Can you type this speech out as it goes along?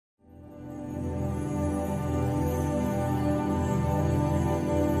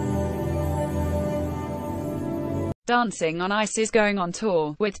Dancing on Ice is going on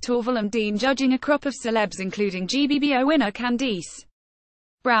tour, with Torvill and Dean judging a crop of celebs including GBBO winner Candice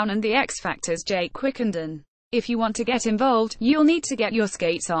Brown and the X Factor's Jake Quickenden. If you want to get involved, you'll need to get your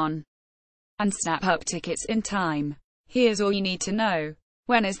skates on and snap up tickets in time. Here's all you need to know.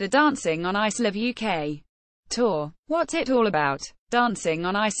 When is the Dancing on Ice Live UK tour? What's it all about? Dancing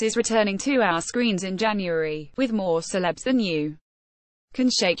on Ice is returning to our screens in January, with more celebs than you can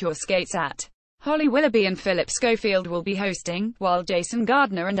shake your skates at. Holly Willoughby and Philip Schofield will be hosting, while Jason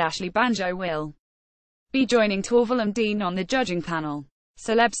Gardner and Ashley Banjo will be joining Torvill and Dean on the judging panel.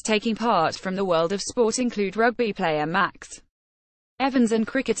 Celebs taking part from the world of sport include rugby player Max Evans and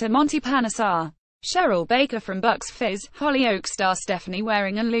cricketer Monty Panesar. Cheryl Baker from Bucks Fizz, Hollyoaks star Stephanie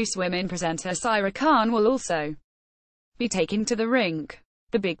Waring and Loose Women presenter Saira Khan will also be taking to the rink.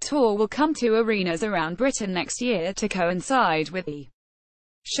 The big tour will come to arenas around Britain next year to coincide with the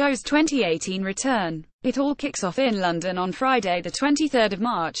show's 2018 return. It all kicks off in London on Friday the 23rd of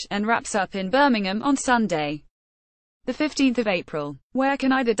March, and wraps up in Birmingham on Sunday the 15th of April. Where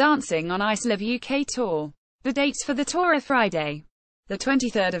can the Dancing on Ice Live UK tour? The dates for the tour are Friday the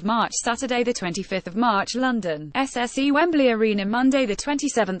 23rd of March, Saturday the 25th of March London, SSE Wembley Arena, Monday the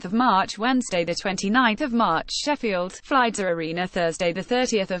 27th of March, Wednesday the 29th of March Sheffield, Flyder Arena, Thursday the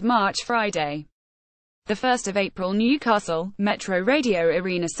 30th of March, Friday the 1st of April Newcastle, Metro Radio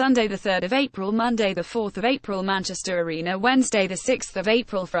Arena, Sunday the 3rd of April, Monday the 4th of April Manchester Arena, Wednesday the 6th of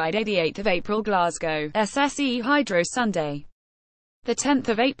April, Friday the 8th of April Glasgow, SSE Hydro, Sunday the 10th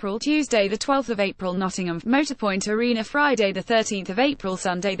of April, Tuesday the 12th of April Nottingham, Motorpoint Arena, Friday the 13th of April,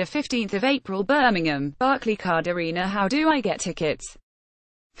 Sunday the 15th of April Birmingham, Barclaycard Arena. How do I get tickets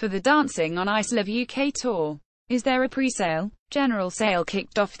for the Dancing on Ice Live UK tour? Is there a pre-sale? General sale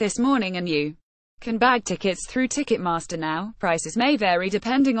kicked off this morning and you can bag tickets through Ticketmaster now. Prices may vary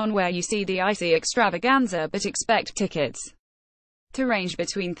depending on where you see the icy extravaganza, but expect tickets to range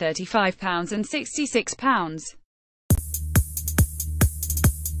between £35 and £66.